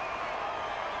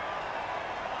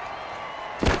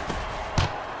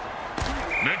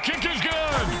 The kick is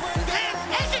good.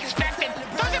 As expected,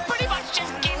 those are pretty much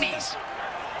just gimmies.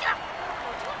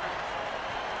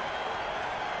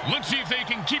 Let's see if they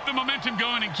can keep the momentum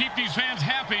going and keep these fans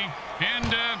happy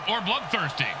and or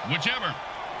bloodthirsty, whichever.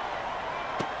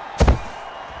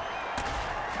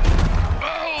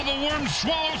 Oh, the worm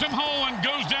swallows him whole and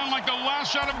goes down like the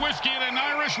last shot of whiskey at an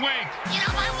Irish wake. You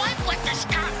know, my wife went to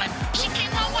Scotland. She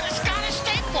came home with a Scottish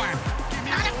tapeworm.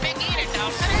 Not a big eater, though,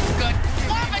 so that's good.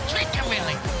 More of a drinker,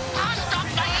 really. I was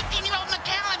stopped by 18-year-old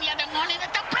McAllen the other morning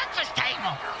at the breakfast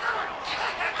table.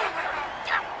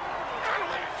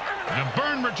 The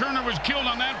burn returner was killed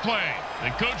on that play. The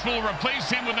coach will replace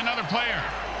him with another player.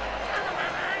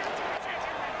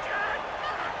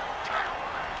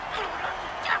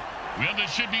 Well,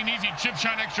 this should be an easy chip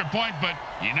shot extra point, but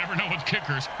you never know with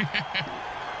kickers.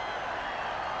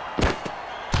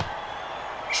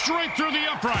 Straight through the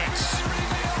uprights.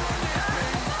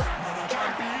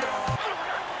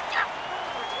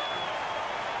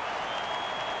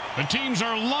 The teams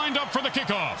are lined up for the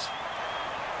kickoff.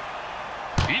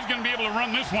 He's going to be able to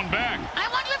run this one back. I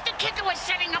wonder if the kicker was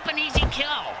setting up an easy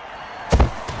kill.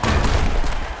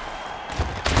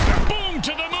 Boom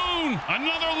to the moon.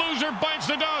 Another loser bites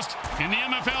the dust. In the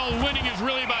MFL, winning is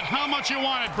really about how much you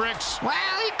want it, Bricks.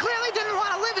 Well, he clearly didn't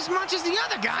want to live as much as the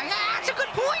other guy. That's a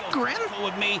good point, Grim.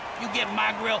 With me, you get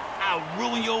my grill, I'll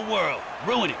ruin your world.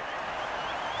 Ruin it.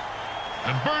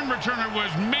 The burn returner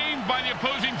was maimed by the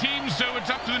opposing team, so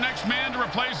it's up to the next man to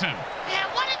replace him. Yeah,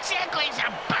 what exactly is a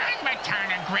burn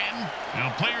returner, Grim? Now,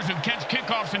 players who catch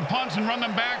kickoffs and punts and run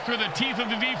them back through the teeth of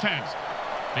the defense.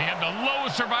 They have the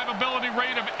lowest survivability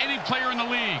rate of any player in the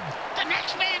league. The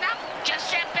next man up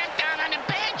just sat back down on the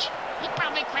bench. He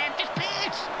probably cramped his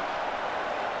pants.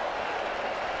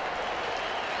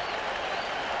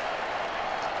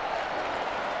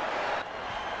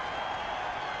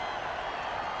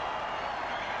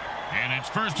 And it's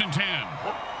 1st and 10.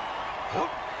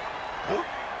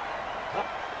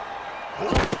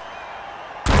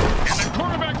 And the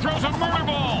quarterback throws a murder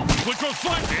ball, which will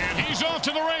fly, and he's off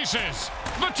to the races.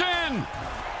 The 10.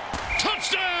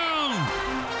 Touchdown!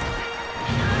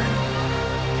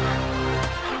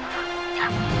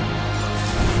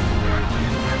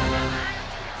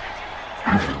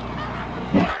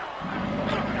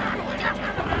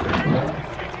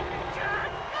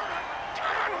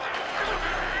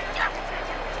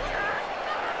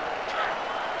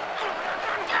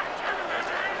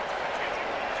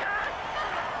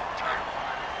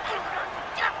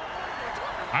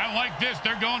 I like this.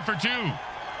 They're going for 2.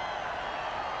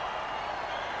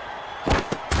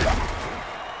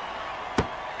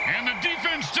 And the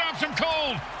defense stops him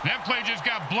cold. That play just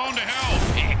got blown to hell.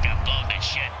 It got blown to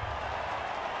shit.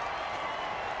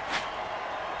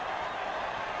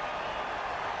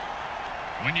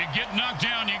 When you get knocked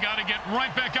down, you got to get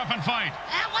right back up and fight.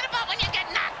 What about when you get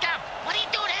knocked up? What do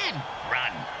you do then?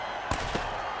 Run.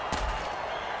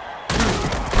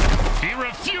 He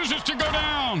refuses to go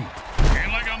down.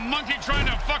 And like a monkey trying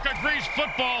to fuck a greased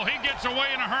football, he gets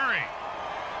away in a hurry.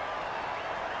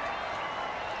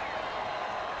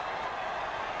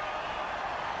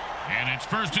 And it's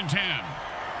 1st and 10.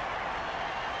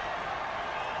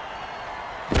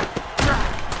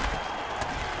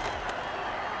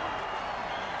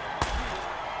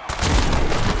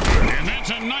 And that's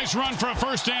a nice run for a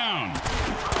 1st down.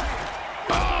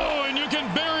 Oh, and you can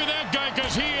bury that guy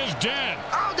because he is dead.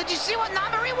 Oh, did you see what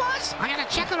number he was? I gotta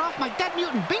check it off my Dead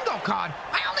Mutant bingo card.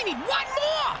 I only need one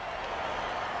more.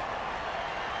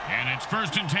 And it's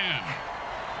 1st and 10.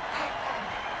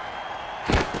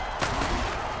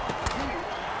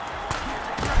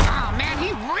 Oh, man,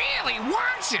 he really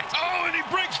wants it. Oh, and he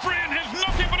breaks free and has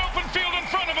nothing but open field in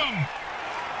front of him.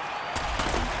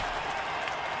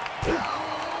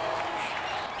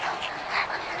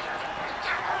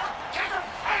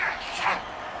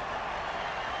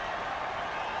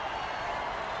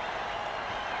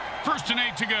 First and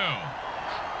 8 to go.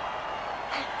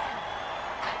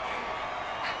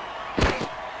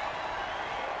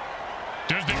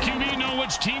 Does the QB know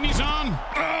which team he's on?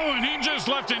 Oh, and he just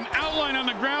left an outline on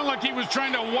the ground like he was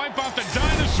trying to wipe out the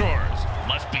dinosaurs.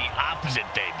 Must be opposite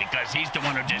day because he's the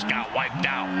one who just got wiped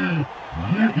out.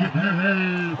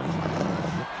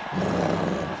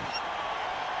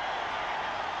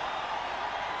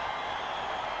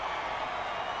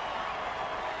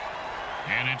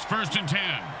 And it's 1st and 10.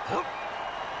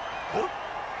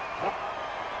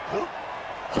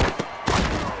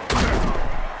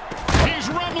 He's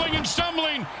rumbling and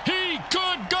stumbling. He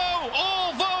could go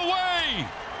all the way.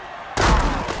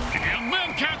 And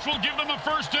then Cats will give them a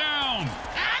 1st down.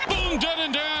 Boom, dead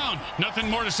and down. Nothing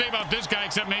more to say about this guy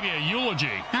except maybe a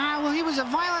eulogy. Well, he was a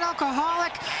violent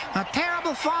alcoholic, a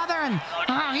terrible father, and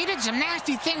he did some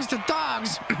nasty things to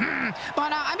dogs.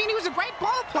 But, I mean, he was a great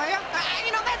ball player.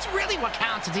 You know, that's really what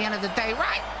counts at the end of the day,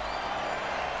 right?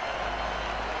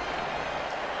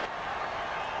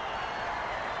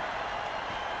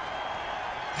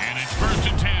 And it's 1st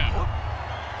and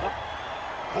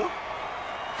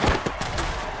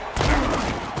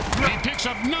 10. He picks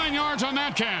up 9 yards on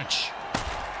that catch.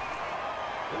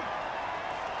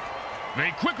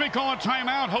 They quickly call a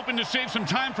timeout, hoping to save some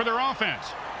time for their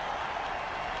offense.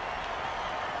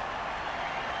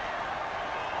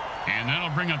 And that'll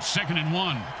bring up 2nd and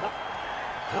 1.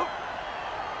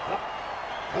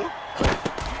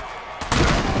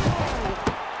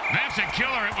 That's a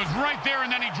killer. It was right there,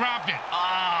 and then he dropped it.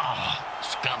 Oh,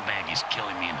 Scott. scumbag is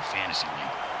killing me in the fantasy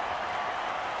league.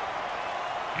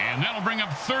 And that'll bring up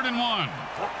 3rd and 1.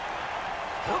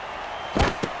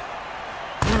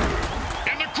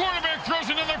 And the quarterback throws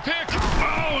another pick.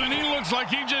 Oh, and he looks like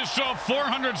he just saw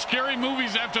 400 scary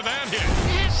movies after that hit.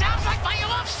 Yeah, sounds like my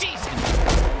off season.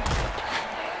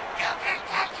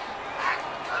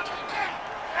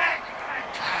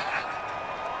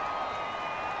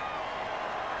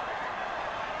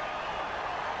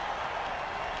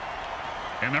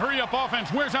 And the hurry-up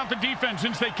offense wears out the defense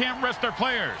since they can't rest their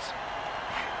players.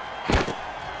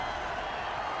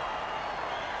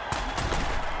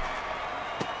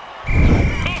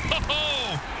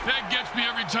 That gets me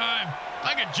every time.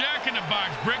 Like a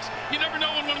jack-in-the-box, Bricks. You never know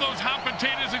when one of those hot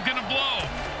potatoes is going to blow.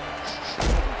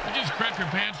 You just crap your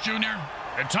pants, Junior.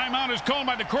 A timeout is called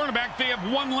by the quarterback. They have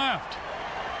 1 left.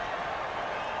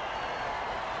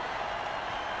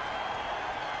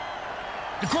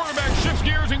 The quarterback shifts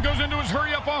gears and goes into his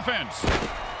hurry-up offense.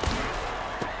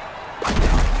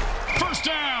 First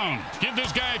down. Give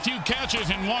this guy a few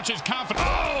catches and watch his confidence.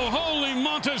 Oh, holy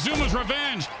Montezuma's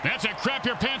revenge. That's a crap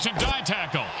your pants and die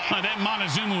tackle. That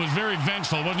Montezuma was very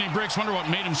vengeful, wasn't he, Bricks? Wonder what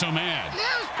made him so mad.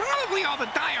 That was probably all the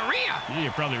diarrhea. Yeah,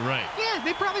 you're probably right. Yeah,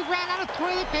 they probably ran out of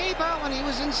toilet paper when he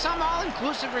was in some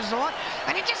all-inclusive resort,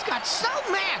 and he just got so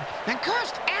mad and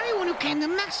cursed everyone who came to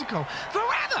Mexico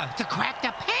forever to crap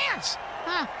their pants.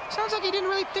 Sounds like he didn't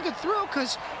really think it through,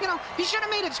 because, you know, he should have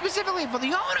made it specifically for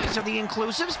the owners of the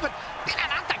inclusives, but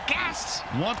not the guests.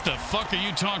 What the fuck are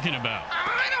you talking about?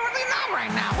 I don't really know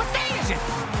right now. What day is it?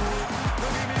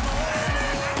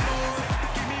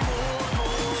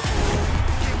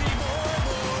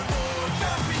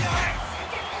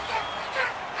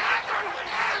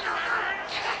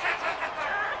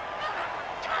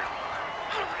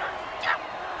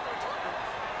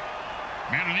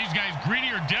 Man, are these guys greedy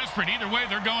or desperate? Either way,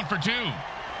 they're going for 2.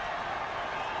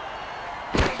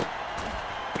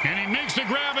 And he makes the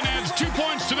grab and adds 2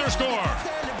 points to their score.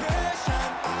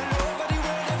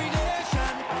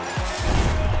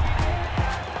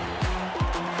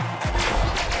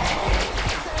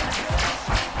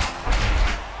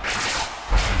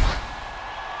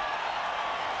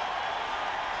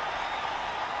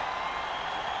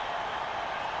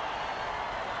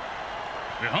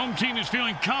 The home team is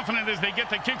feeling confident as they get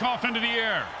the kickoff into the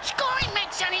air. Scoring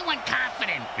makes anyone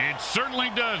confident. It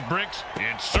certainly does, Bricks.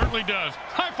 It certainly does.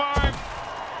 High five!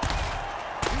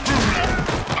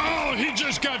 Oh, he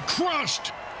just got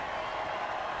crushed!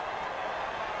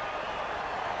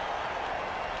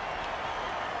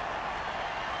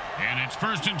 And it's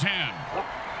 1st and 10.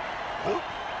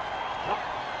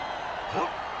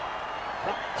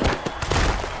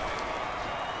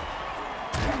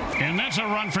 And that's a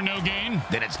run for no gain.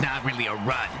 Then it's not really a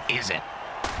run, is it?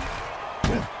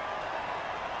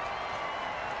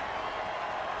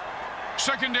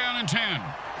 Second down and 10.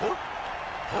 Oh,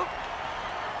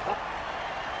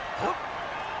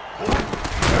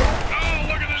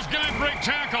 look at this guy break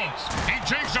tackles. He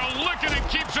takes a licking and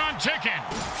keeps on ticking.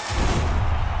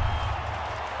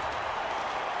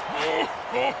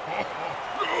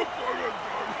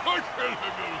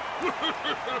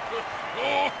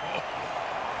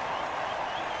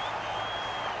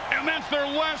 And that's their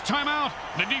last timeout.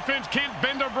 The defense can't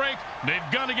bend or break. They've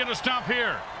got to get a stop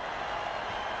here.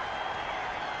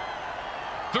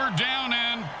 3rd down,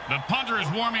 and the punter is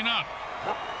warming up.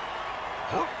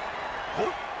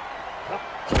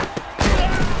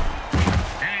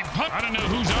 And he punt. I don't know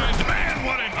whose eyes. Man,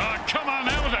 what a... come on,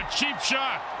 that was a cheap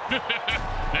shot.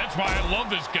 That's why I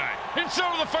love this guy. And so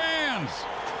do the fans.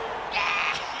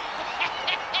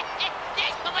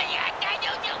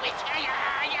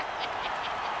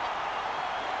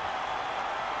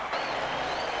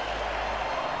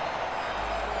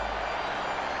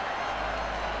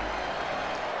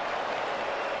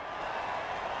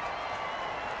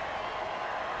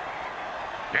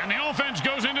 And the offense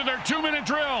goes into their 2-minute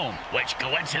drill. Which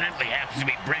coincidentally happens to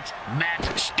be Bricks' match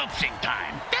stoopsing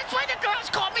time. That's why the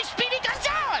girls call me Speedy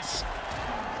Gonzalez.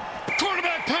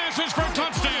 Quarterback passes for a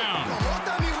touchdown.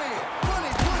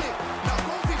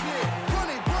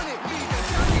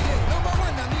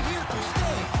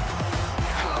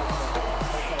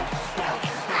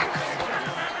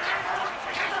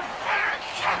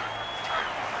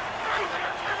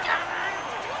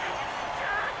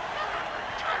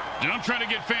 Don't try to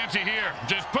get fancy here.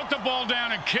 Just put the ball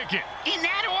down and kick it. In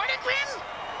that order, Grim?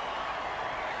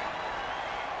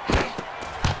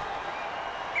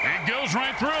 It goes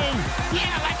right through.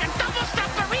 Yeah, like a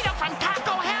double-stuffed burrito from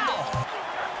Taco Hell.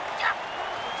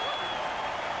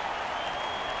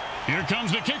 Here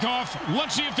comes the kickoff.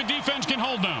 Let's see if the defense can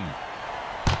hold them.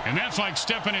 And that's like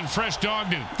stepping in fresh dog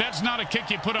do. That's not a kick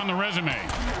you put on the resume.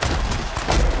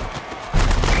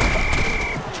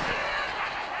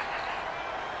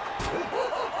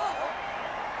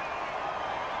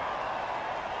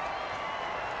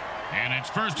 And it's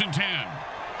 1st and 10.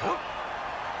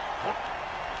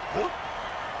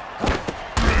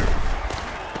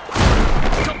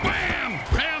 Kabam!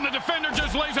 And the defender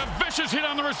just lays a vicious hit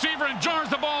on the receiver and jars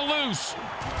the ball loose.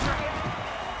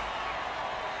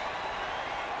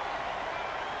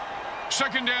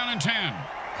 2nd down and 10.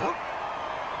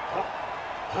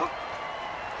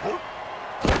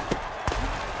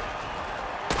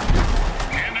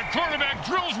 And the quarterback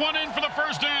drills one in for the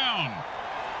 1st down.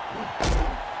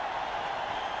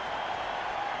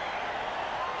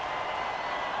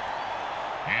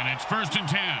 And it's 1st and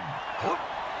 10.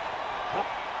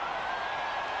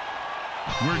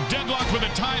 We're deadlocked with a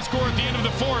tie score at the end of the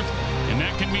 4th, and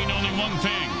that can mean only one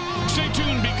thing. Stay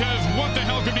tuned, because what the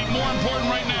hell could be more important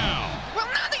right now? Well,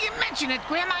 now that you mention it,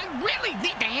 Grim, I really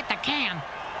need to hit the can.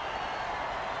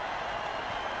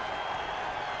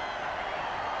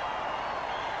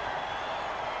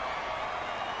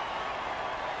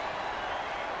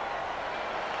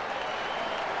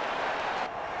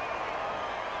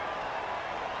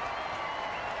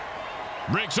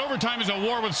 Breaks overtime is a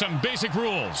war with some basic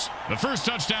rules. The first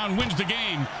touchdown wins the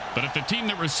game, but if the team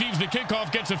that receives the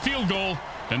kickoff gets a field goal,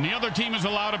 then the other team is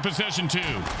allowed a possession too.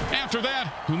 After that,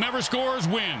 whomever scores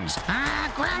wins.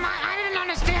 Grandma, I didn't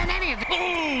understand any of it.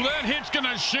 Ooh, that hit's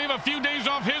gonna shave a few days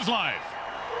off his life.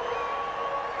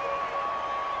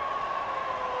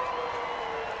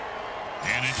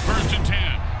 And it's 1st and 10.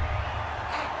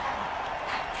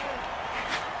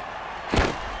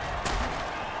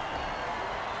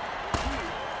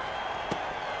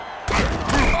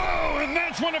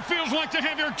 That's what it feels like to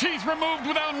have your teeth removed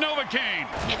without Novocaine.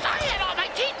 If I had all my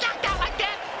teeth knocked out like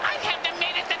that, I'd have them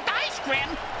made at the dice, Grim.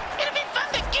 It'd be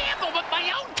fun to gamble with my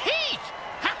own teeth.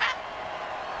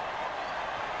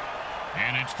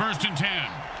 And it's 1st and 10.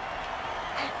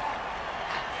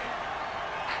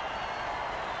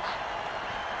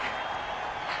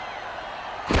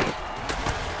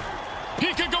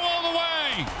 He could go all the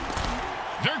way.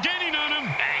 They're gaining on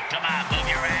him. Hey, come on, move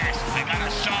your ass. I got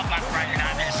a sawbuck running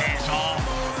on this asshole.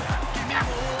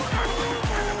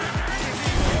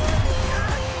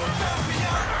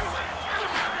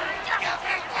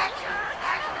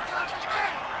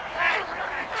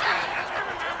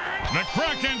 The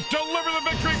Krakens deliver the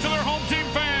victory to their home team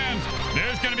fans.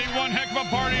 There's going to be one heck of a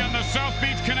party on the South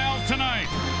Beach Canals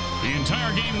tonight. The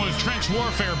entire game was trench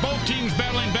warfare. Both teams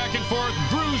battling back and forth,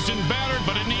 bruised and battered,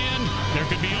 but in the end, there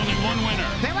could be only one winner.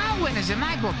 There are winners in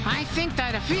my book. I think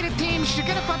that defeated teams should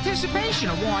get a participation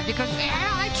award because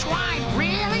I tried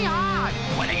really hard.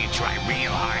 Why don't you try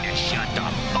real hard and shut the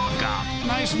fuck up?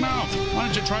 Nice mouth. Why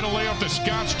don't you try to lay off the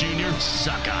Scotch, Junior?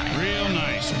 Suck on it. Real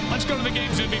nice. Let's go to the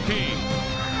game's MVP.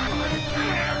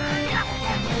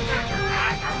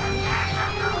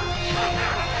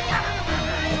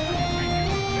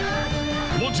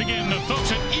 Once again, the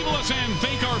folks at Evil SN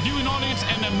thank our viewing audience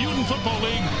and the Mutant Football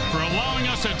League for allowing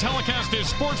us to telecast this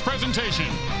sports presentation.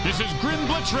 This is Grim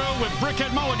Blitzrow with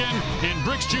Brickhead Mulligan and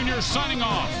Bricks Jr. signing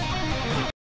off.